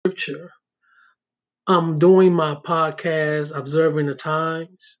future. I'm doing my podcast, Observing the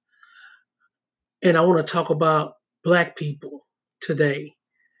Times, and I want to talk about Black people today.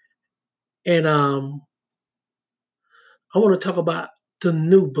 And I want to talk about the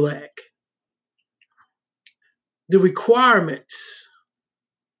new Black, the requirements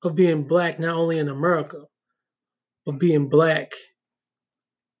of being Black not only in America, but being Black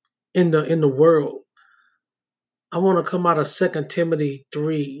in the world. I want to come out of Second Timothy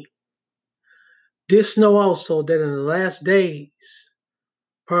 3. This know also that in the last days,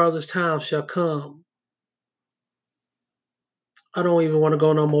 perilous times shall come. I don't even want to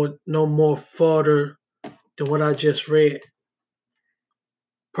go no more further than what I just read.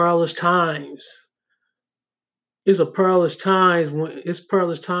 Perilous times. It's perilous times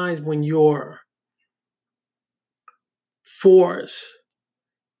when you're forced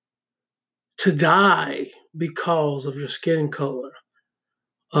to die because of your skin color.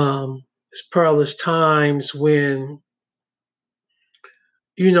 It's perilous times when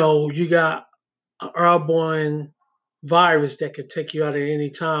you got an airborne virus that can take you out at any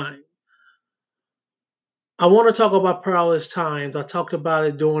time. I want to talk about perilous times. I talked about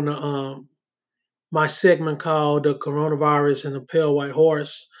it during my segment called "The Coronavirus and the Pale White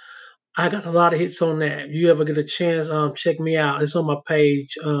Horse." I got a lot of hits on that. If you ever get a chance, check me out. It's on my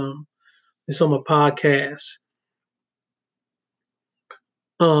page. It's on my podcast.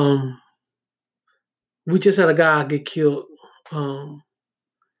 Um, we just had a guy get killed um,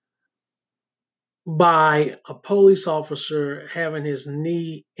 by a police officer having his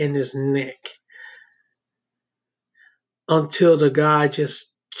knee in his neck until the guy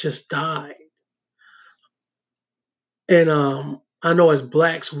just died. And I know as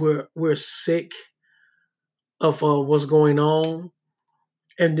blacks we're sick of what's going on,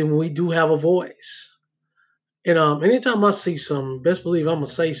 and then we do have a voice. And anytime I see something, best believe I'm gonna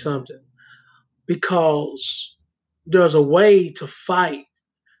say something because there's a way to fight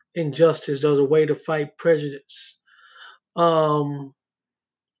injustice. There's a way to fight prejudice. Um,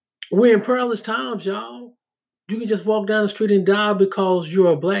 we're in perilous times, y'all. You can just walk down the street and die because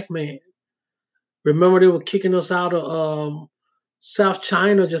you're a black man. Remember, they were kicking us out of South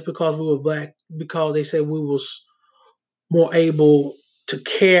China just because we were black, because they said we was more able to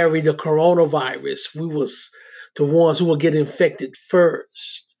carry the coronavirus. We was the ones who would get infected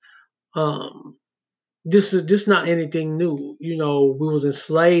first. Um, this not anything new. We was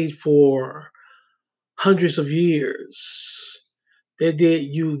enslaved for hundreds of years. They did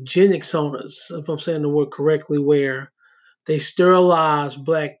eugenics on us, if I'm saying the word correctly, where they sterilized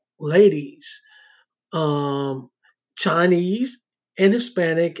black ladies, um, Chinese and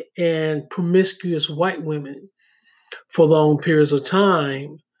Hispanic and promiscuous white women for long periods of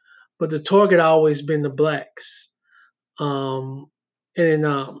time. But the target always been the blacks. And in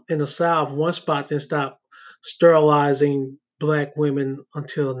the South, one spot then stopped sterilizing black women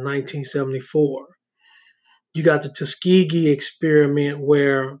until 1974. You got the Tuskegee experiment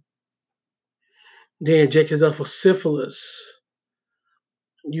where they injected us with syphilis.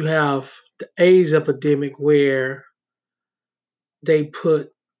 You have the AIDS epidemic where they put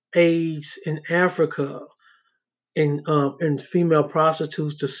AIDS in Africa in female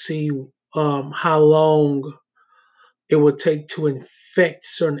prostitutes to see how long it would take to infect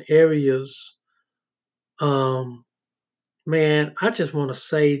certain areas. Um, Man, I just want to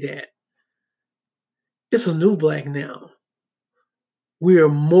say that it's a new black now. We are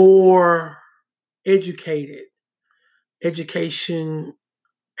more educated. Education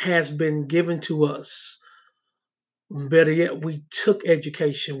has been given to us. Better yet, we took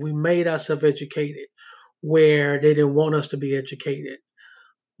education. We made ourselves educated where they didn't want us to be educated.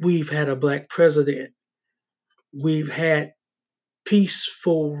 We've had a black president. We've had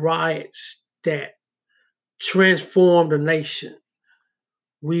peaceful riots that transformed the nation.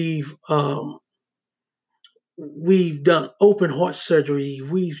 We've we've done open heart surgery.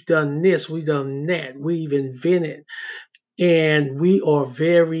 We've done this. We've done that. We've invented, and we are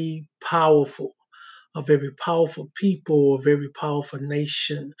very powerful. A very powerful people. A very powerful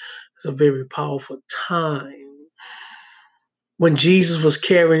nation. It's a very powerful time. When Jesus was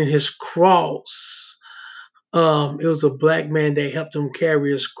carrying his cross, it was a black man that helped him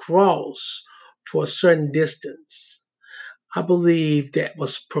carry his cross for a certain distance. I believe that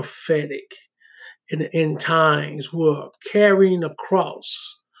was prophetic. In the end times, we're carrying a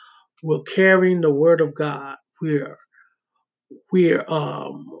cross. We're carrying the word of God. We're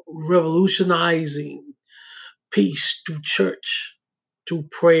revolutionizing peace through church, through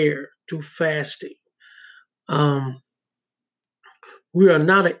prayer, through fasting. Um, we are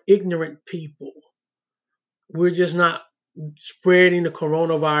not an ignorant people. We're just not spreading the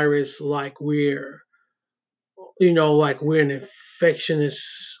coronavirus like we're an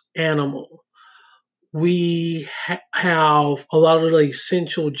infectious animal. We have a lot of the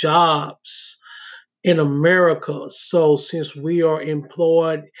essential jobs in America. So since we are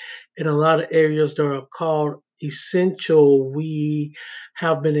employed in a lot of areas that are called essential, we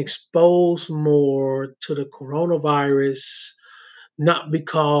have been exposed more to the coronavirus, not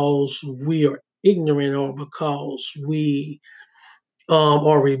because we are ignorant or because we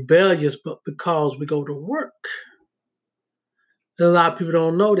are rebellious, but because we go to work. And a lot of people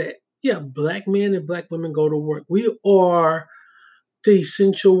don't know that. Yeah, black men and black women go to work. We are the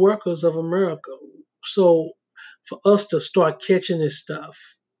essential workers of America. So for us to start catching this stuff,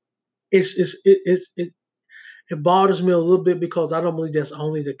 it bothers me a little bit because I don't believe that's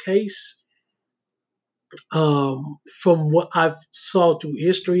only the case. From what I've saw through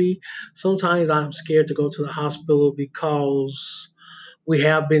history, sometimes I'm scared to go to the hospital because we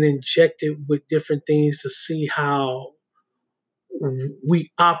have been injected with different things to see how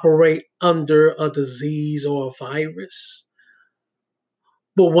we operate under a disease or a virus.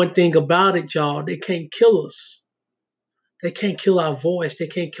 But one thing about it, y'all, they can't kill us. They can't kill our voice. They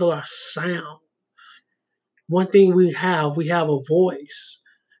can't kill our sound. One thing we have a voice.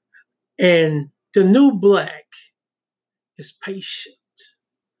 And the new black is patient.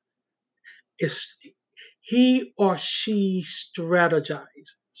 It's he or she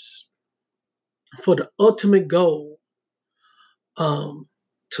strategizes for the ultimate goal, um,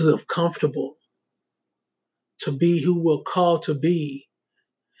 to live comfortable, to be who we're called to be,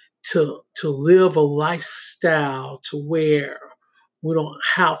 to live a lifestyle to where we don't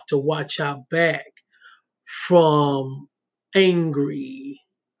have to watch our back from angry,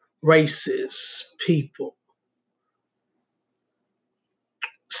 racist people.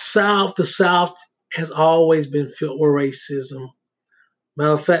 The South has always been filled with racism.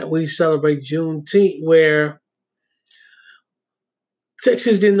 Matter of fact, we celebrate Juneteenth, where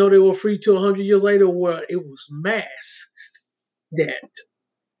Texas didn't know they were free till 100 years later, where it was masked that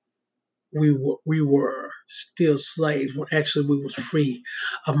we were still slaves when actually we was free.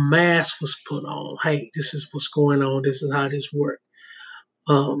 A mask was put on. Hey, this is what's going on. This is how this works.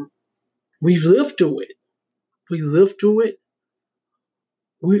 Um, we've lived through it. We lived through it.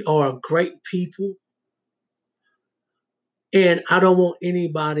 We are a great people. And I don't want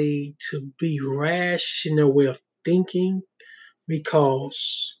anybody to be rash in their way of thinking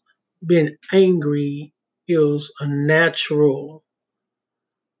because being angry is a natural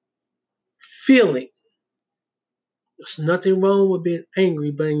feeling. There's nothing wrong with being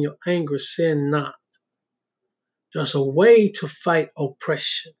angry, but in your anger, sin not. There's a way to fight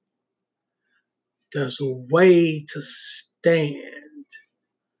oppression. There's a way to stand.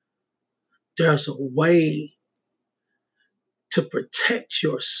 There's a way to protect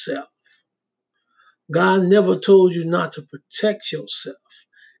yourself. God never told you not to protect yourself.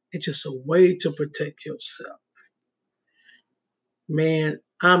 It's just a way to protect yourself. Man,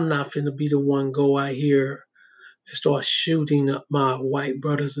 I'm not finna be the one go out here and start shooting up my white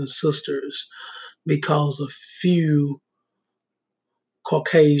brothers and sisters because a few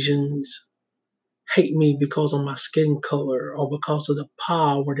Caucasians hate me because of my skin color or because of the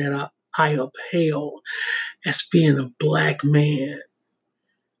power that I upheld as being a black man,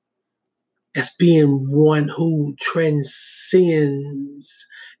 as being one who transcends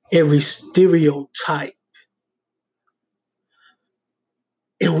every stereotype.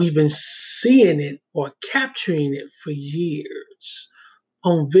 And we've been seeing it or capturing it for years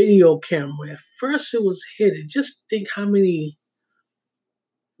on video camera. At first, it was hidden. Just think how many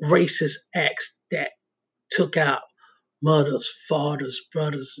racist acts that took out mothers, fathers,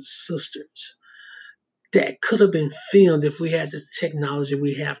 brothers, and sisters that could have been filmed if we had the technology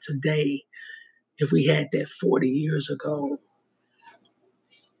we have today, if we had that 40 years ago.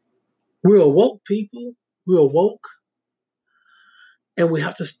 We're woke people. We're woke. And we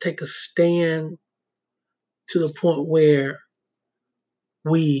have to take a stand to the point where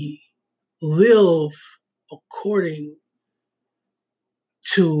we live according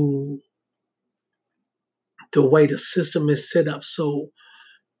to the way the system is set up so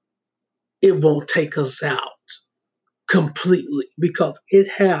it won't take us out completely because it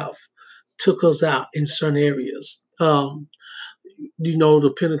have took us out in certain areas.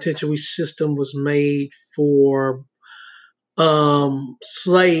 The penitentiary system was made for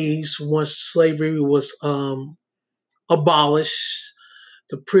slaves. Once slavery was abolished,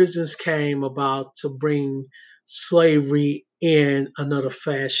 the prisons came about to bring slavery in another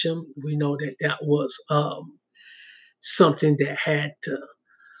fashion. We know that that was something that had to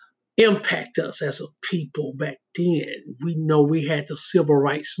impact us as a people back then. We know we had the civil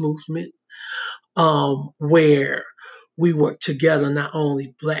rights movement, where we worked together, not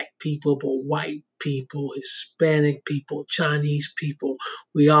only black people, but white people, Hispanic people, Chinese people.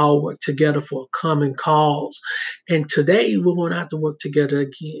 We all work together for a common cause. And today we're going to have to work together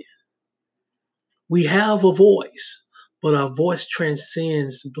again. We have a voice, but our voice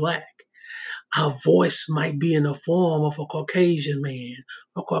transcends black. Our voice might be in the form of a Caucasian man,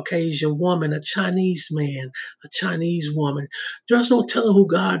 a Caucasian woman, a Chinese man, a Chinese woman. There's no telling who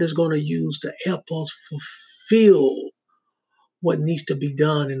God is going to use to help us fulfill what needs to be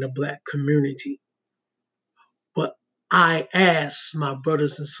done in the black community. But I ask my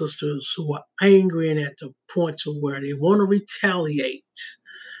brothers and sisters who are angry and at the point to where they want to retaliate,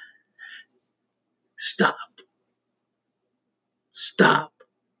 stop, stop,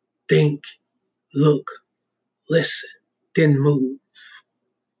 think, look, listen, then move.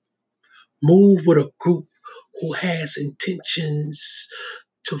 Move with a group who has intentions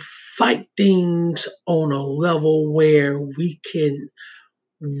to fight things on a level where we can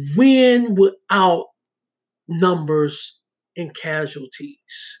win without numbers and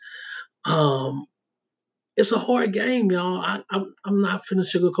casualties. Um, it's a hard game, y'all. I'm not finna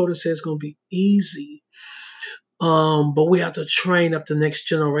sugarcoat and say it's gonna be easy. But we have to train up the next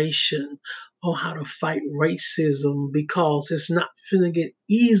generation on how to fight racism because it's not finna get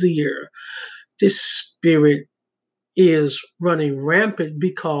easier. This spirit is running rampant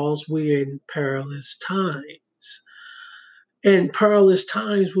because we're in perilous times. And perilous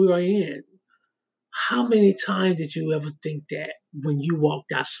times we are in. How many times did you ever think that when you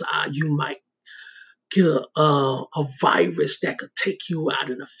walked outside, you might get a virus that could take you out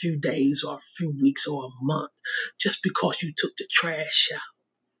in a few days or a few weeks or a month just because you took the trash out?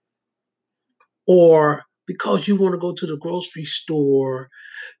 Or because you want to go to the grocery store,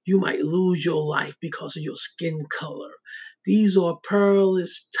 you might lose your life because of your skin color. These are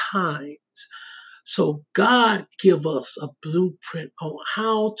perilous times. So God give us a blueprint on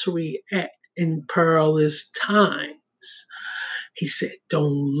how to react in perilous times. He said,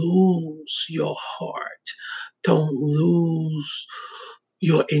 don't lose your heart. Don't lose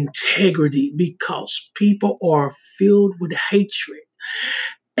your integrity because people are filled with hatred.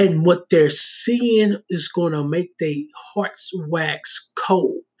 And what they're seeing is going to make their hearts wax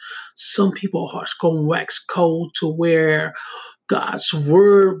cold. Some people's hearts going to wax cold to where God's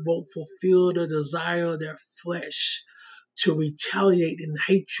word won't fulfill the desire of their flesh to retaliate in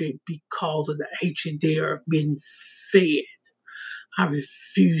hatred because of the hatred they are being fed. I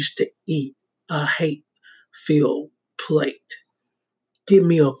refuse to eat a hate filled plate. Give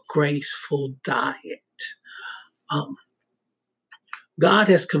me a graceful diet. Um, God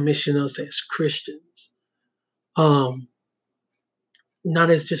has commissioned us as Christians, um, not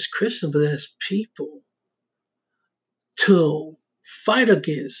as just Christians, but as people, to fight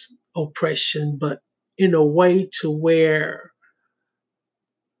against oppression, but in a way to where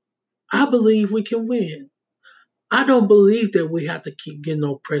I believe we can win. I don't believe that we have to keep getting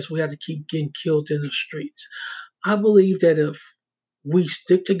oppressed. We have to keep getting killed in the streets. I believe that if we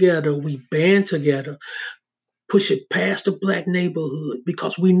stick together, we band together, push it past the black neighborhood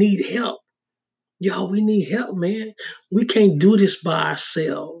because we need help. Y'all, we need help, man. We can't do this by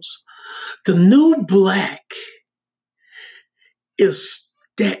ourselves. The new black is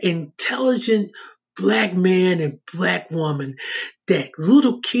that intelligent black man and black woman, that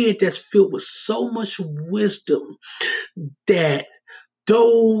little kid that's filled with so much wisdom that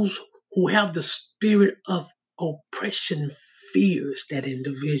those who have the spirit of oppression fears that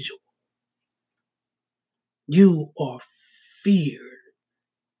individual. You are feared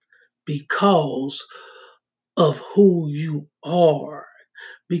because of who you are,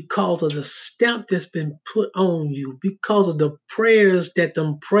 because of the stamp that's been put on you, because of the prayers that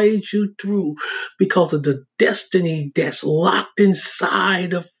them prayed you through, because of the destiny that's locked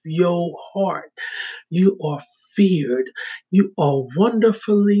inside of your heart. You are feared. You are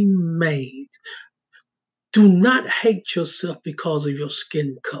wonderfully made. Do not hate yourself because of your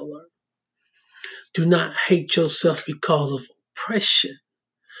skin color. Do not hate yourself because of oppression.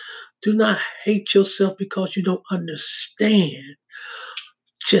 Do not hate yourself because you don't understand.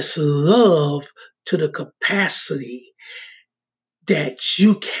 Just love to the capacity that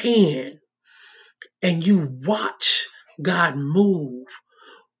you can, and you watch God move.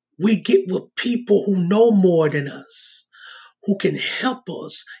 We get with people who know more than us, who can help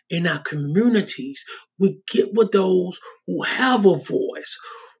us in our communities. We get with those who have a voice,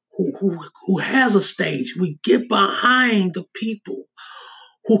 who has a stage. We get behind the people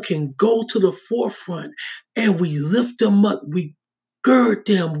who can go to the forefront and we lift them up. We gird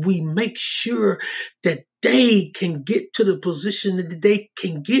them. We make sure that they can get to the position that they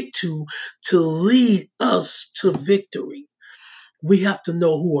can get to lead us to victory. We have to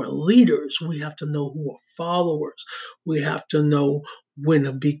know who are leaders. We have to know who are followers. We have to know when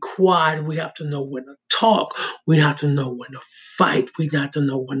to be quiet. We have to know when to talk. We have to know when to fight. We have to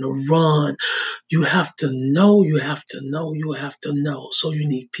know when to run. You have to know, you have to know, you have to know. So you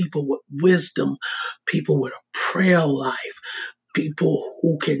need people with wisdom, people with a prayer life, people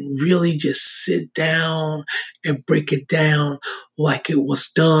who can really just sit down and break it down like it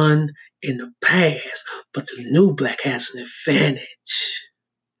was done in the past. But the new black has an advantage.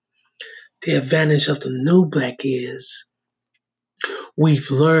 The advantage of the new black is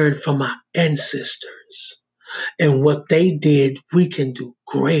we've learned from our ancestors, and what they did, we can do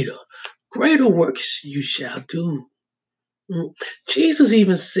greater. Greater works you shall do. Jesus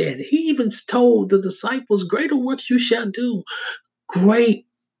even said, he even told the disciples, greater works you shall do.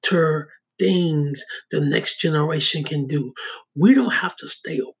 Greater things the next generation can do. We don't have to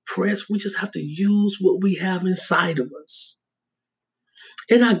stay oppressed. We just have to use what we have inside of us.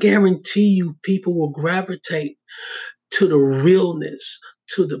 And I guarantee you, people will gravitate to the realness,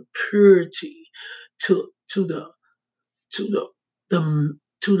 to the purity, to the to the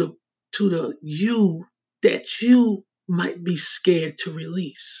to the to the you that you might be scared to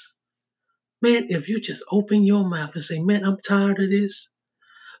release. Man, if you just open your mouth and say, man, I'm tired of this,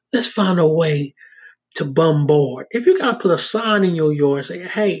 let's find a way to bombard. If you gotta put a sign in your yard and say,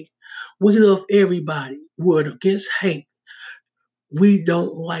 hey, we love everybody, we're against hate. We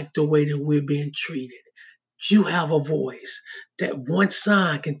don't like the way that we're being treated. You have a voice. That one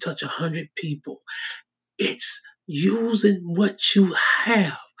sign can touch 100 people. It's using what you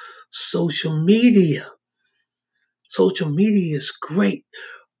have. Social media. Social media is great,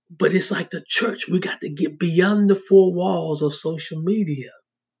 but it's like the church. We got to get beyond the four walls of social media.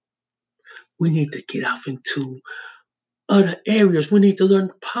 We need to get off into other areas. We need to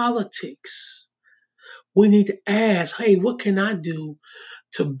learn politics. We need to ask, hey, what can I do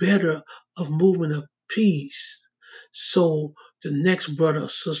to better a movement of peace so the next brother or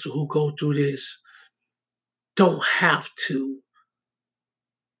sister who go through this don't have to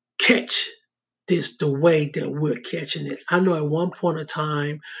catch this the way that we're catching it. I know at one point in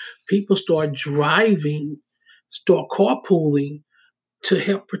time, people start carpooling to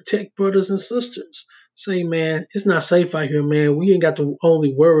help protect brothers and sisters. Say, man, it's not safe out here, man. We ain't got to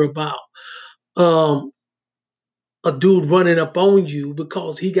only worry about um, a dude running up on you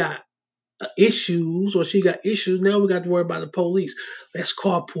because he got issues or she got issues. Now we got to worry about the police. Let's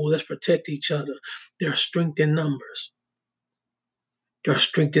carpool. Let's protect each other. There's strength in numbers. There's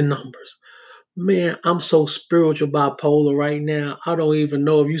strength in numbers. Man, I'm so spiritual bipolar right now. I don't even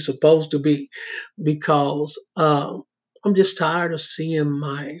know if you're supposed to be because I'm just tired of seeing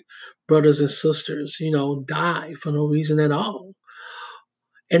my brothers and sisters, die for no reason at all.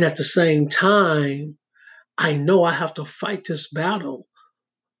 And at the same time, I know I have to fight this battle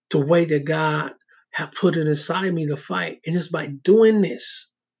the way that God have put it inside me to fight. And it's by doing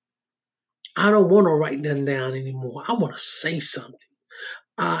this. I don't want to write nothing down anymore. I want to say something.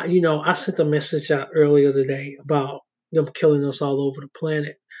 I sent a message out earlier today about them killing us all over the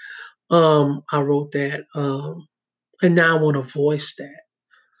planet. I wrote that, and now I want to voice that.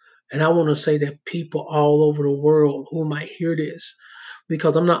 And I want to say that people all over the world who might hear this,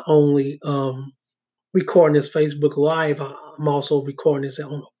 because I'm not only recording this Facebook Live, I'm also recording this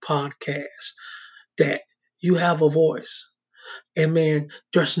on a podcast, that you have a voice. And man,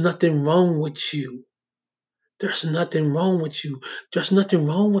 there's nothing wrong with you. There's nothing wrong with you. There's nothing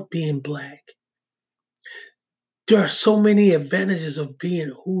wrong with being black. There are so many advantages of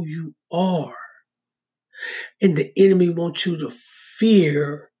being who you are. And the enemy wants you to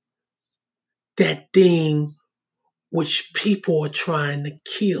fear that thing which people are trying to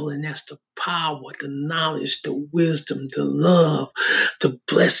kill. And that's the power, the knowledge, the wisdom, the love, the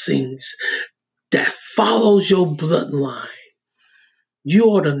blessings that follows your bloodline.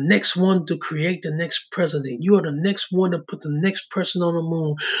 You are the next one to create the next president. You are the next one to put the next person on the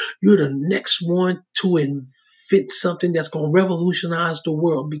moon. You're the next one to invent something that's going to revolutionize the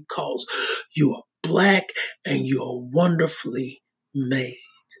world because you are black and you are wonderfully made.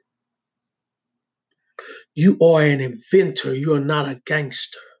 You are an inventor. You are not a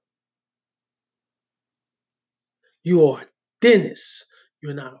gangster. You are a dentist.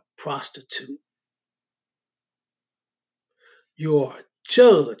 You're not a prostitute. You are a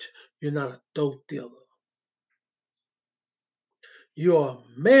judge. You're not a dope dealer. You are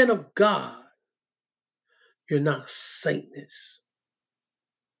a man of God. You're not a Satanist.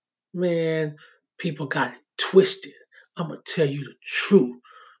 Man, people got it twisted. I'm going to tell you the truth.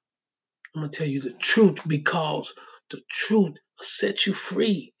 I'm going to tell you the truth because the truth will set you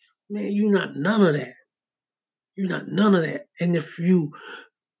free. Man, you're not none of that. You're not none of that. And if you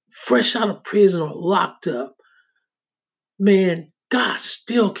fresh out of prison or locked up, man, God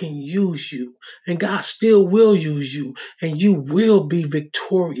still can use you and God still will use you and you will be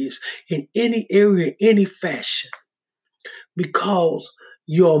victorious in any area, any fashion because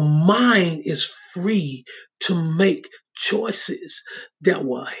your mind is free to make choices that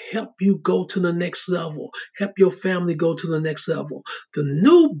will help you go to the next level, help your family go to the next level. The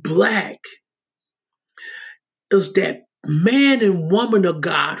new black is that man and woman of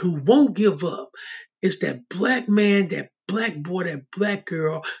God who won't give up. It's that black man, that black boy, that black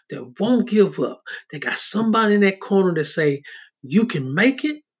girl that won't give up. They got somebody in that corner that say, you can make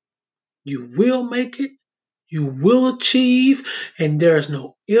it, you will make it, you will achieve, and there's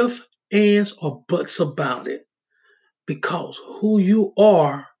no ifs, ands, or buts about it. Because who you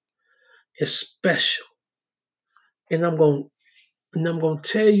are is special. And I'm gonna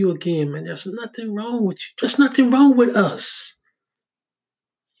tell you again, man, there's nothing wrong with you. There's nothing wrong with us.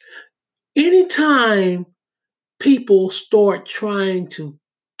 Anytime people start trying to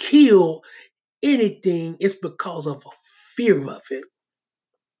kill anything, it's because of a fear of it.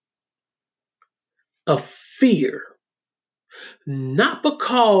 A fear. Not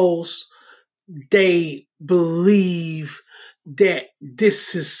because they believe that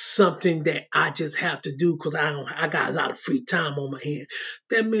this is something that I just have to do because I got a lot of free time on my hand.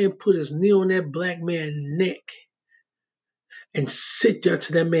 That man put his knee on that black man's neck and sit there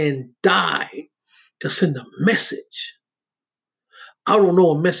till that man died to send a message. I don't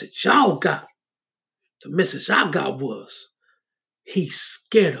know a message y'all got. The message I got was he's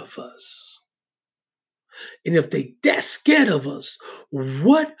scared of us. And if they that scared of us,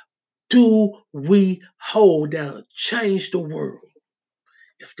 what do we hold that'll change the world?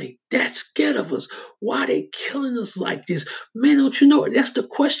 If they that scared of us, why are they killing us like this? Man, don't you know? That's the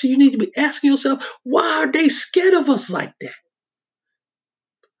question you need to be asking yourself. Why are they scared of us like that?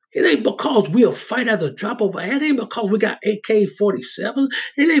 It ain't because we'll fight at the drop of a hat. It ain't because we got AK-47.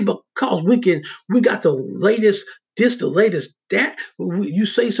 It ain't because we got the latest this, the latest that. You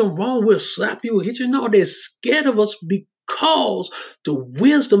say something wrong, we'll slap you or hit you. No, they're scared of us because the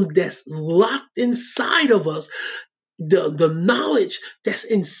wisdom that's locked inside of us, the knowledge that's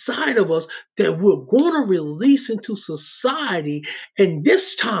inside of us that we're going to release into society. And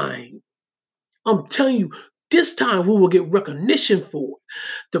this time, I'm telling you, this time we will get recognition for it.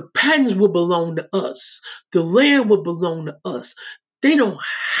 The patents will belong to us. The land will belong to us. They don't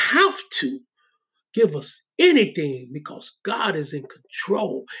have to give us anything because God is in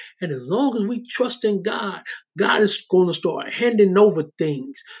control. And as long as we trust in God, God is going to start handing over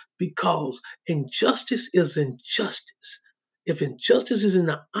things because injustice is injustice. If injustice is in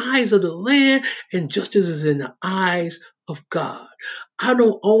the eyes of the land, injustice is in the eyes of God. I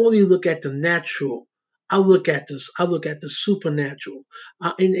don't only look at the natural. I look at this. I look at the supernatural.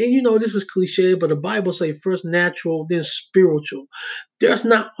 And you know this is cliche, but the Bible say first natural, then spiritual. There's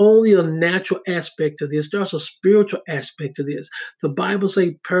not only a natural aspect to this, there's a spiritual aspect to this. The Bible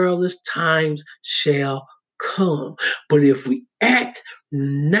says perilous times shall come. But if we act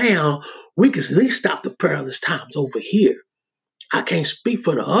now, we can at least stop the perilous times over here. I can't speak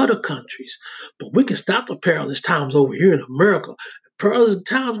for the other countries, but we can stop the perilous times over here in America. Perilous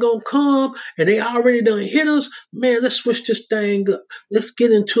times gonna come, and they already done hit us. Man, let's switch this thing up. Let's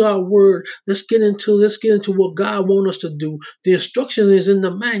get into our word. Let's get into what God wants us to do. The instructions is in the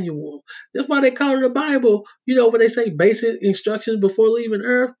manual. That's why they call it the Bible. You know when they say basic instructions before leaving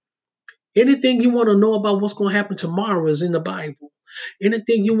Earth. Anything you want to know about what's going to happen tomorrow is in the Bible.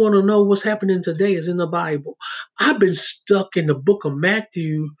 Anything you want to know what's happening today is in the Bible. I've been stuck in the book of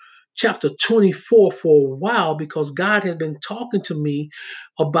Matthew, chapter 24, for a while because God has been talking to me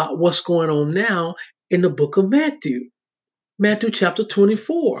about what's going on now in the book of Matthew. Matthew chapter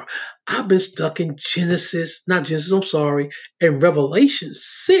 24. I've been stuck in in Revelation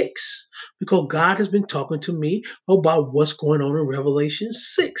 6 because God has been talking to me about what's going on in Revelation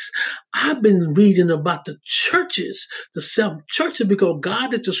 6. I've been reading about the churches, the seven churches, because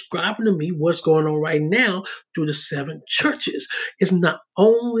God is describing to me what's going on right now through the seven churches. It's not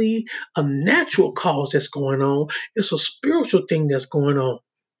only a natural cause that's going on, it's a spiritual thing that's going on.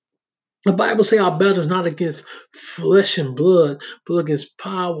 The Bible says our battle is not against flesh and blood, but against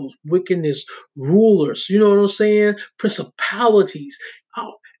powers, wickedness, rulers. You know what I'm saying? Principalities.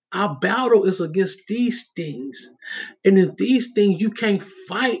 Our, our battle is against these things. And in these things, you can't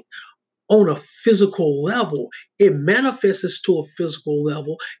fight on a physical level. It manifests to a physical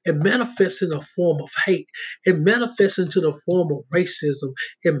level. It manifests in a form of hate. It manifests into the form of racism.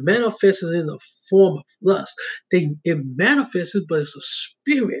 It manifests in the form of lust. It manifests, but it's a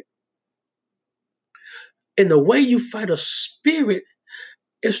spirit. And the way you fight a spirit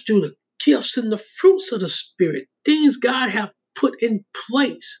is through the gifts and the fruits of the spirit. Things God have put in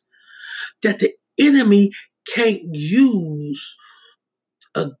place that the enemy can't use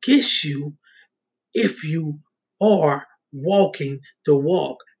against you if you are walking the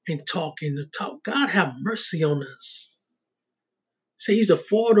walk and talking the talk. God have mercy on us. Say he's the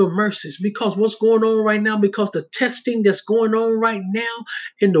Father of mercies, because what's going on right now, because the testing that's going on right now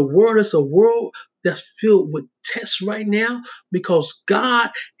in the world is a world that's filled with tests right now, because God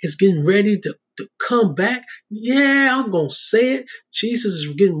is getting ready to come back. Yeah, I'm going to say it. Jesus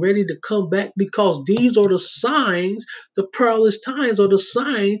is getting ready to come back, because these are the signs, the perilous times are the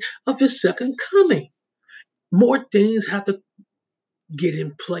sign of his second coming. More things have to get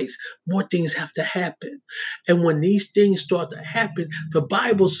in place. More things have to happen. And when these things start to happen, the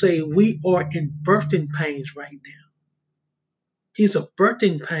Bible say we are in birthing pains right now. These are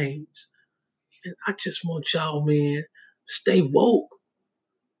birthing pains. And I just want y'all, man, stay woke.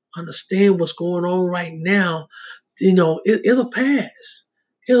 Understand what's going on right now. You know, it'll pass.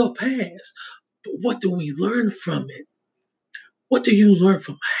 It'll pass. But what do we learn from it? What do you learn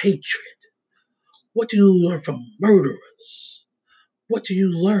from hatred? What do you learn from murderers? What do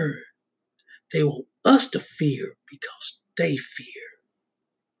you learn? They want us to fear because they fear.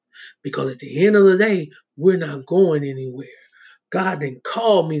 Because at the end of the day, we're not going anywhere. God didn't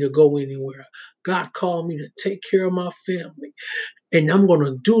call me to go anywhere. God called me to take care of my family. And I'm going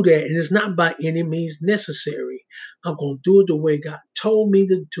to do that. And it's not by any means necessary. I'm going to do it the way God told me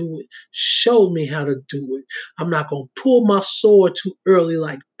to do it, showed me how to do it. I'm not going to pull my sword too early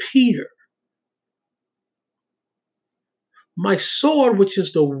like Peter. My sword, which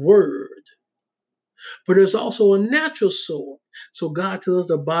is the word, but there's also a natural sword. So God tells us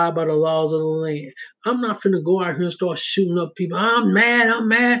to abide by the laws of the land. I'm not finna go out here and start shooting up people. I'm mad. I'm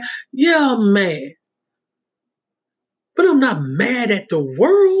mad. Yeah, I'm mad. But I'm not mad at the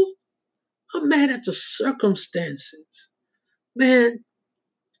world. I'm mad at the circumstances. Man,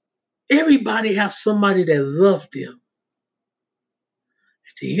 everybody has somebody that loves them.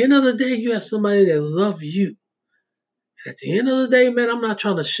 At the end of the day, you have somebody that loves you. At the end of the day, man, I'm not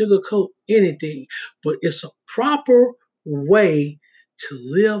trying to sugarcoat anything, but it's a proper way to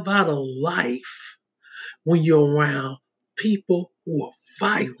live out a life when you're around people who are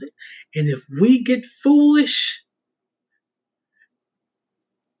violent. And if we get foolish,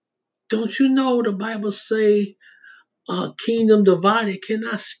 don't you know the Bible say kingdom divided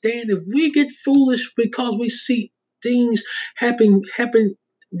cannot stand? If we get foolish because we see things happen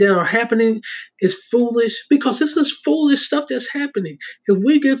that are happening is foolish, because this is foolish stuff that's happening. If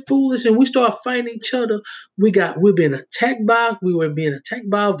we get foolish and we start fighting each other, we're being attacked by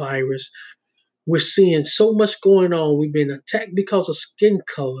a virus. We're seeing so much going on. We've been attacked because of skin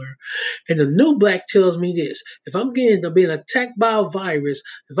color. And the new black tells me this: if I'm being attacked by a virus,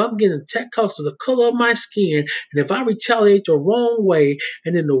 if I'm getting attacked because of the color of my skin, and if I retaliate the wrong way,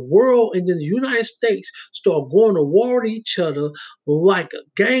 and then the world and then the United States start going to war with each other like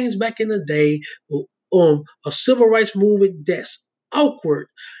gangs back in the day, a civil rights movement that's awkward,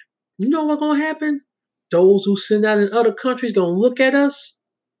 you know what's gonna happen? Those who send out in other countries gonna look at us.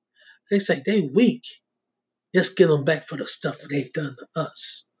 They say they weak. Let's get them back for the stuff they've done to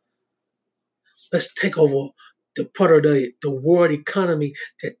us. Let's take over the part of the world economy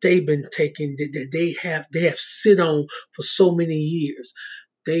that they've been taking, that they have sit on for so many years.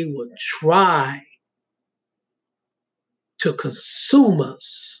 They will try to consume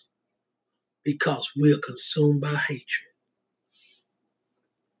us because we're consumed by hatred.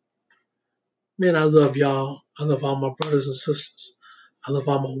 Man, I love y'all. I love all my brothers and sisters. I love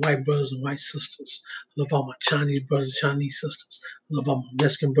all my white brothers and white sisters. I love all my Chinese brothers and Chinese sisters. I love all my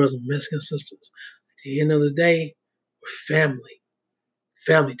Mexican brothers and Mexican sisters. At the end of the day, we're family.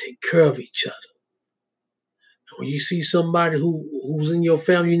 Family take care of each other. And when you see somebody who's in your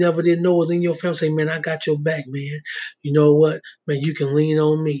family you never did know was in your family, say, man, I got your back, man. You know what? Man, you can lean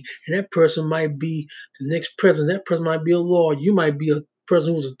on me. And that person might be the next president. That person might be a lawyer. You might be a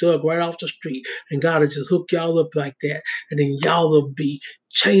person who's a thug right off the street. And God will just hook y'all up like that. And then y'all will be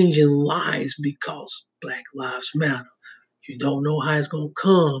changing lives because Black Lives Matter. You don't know how it's going to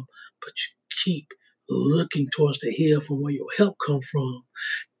come, but you keep looking towards the hill from where your help come from.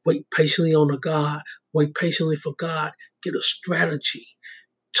 Wait patiently on the God. Wait patiently for God. Get a strategy.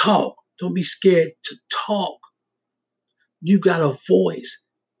 Talk. Don't be scared to talk. You got a voice.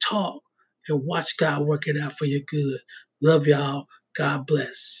 Talk. and watch God work it out for your good. Love y'all. God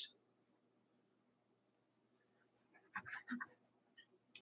bless.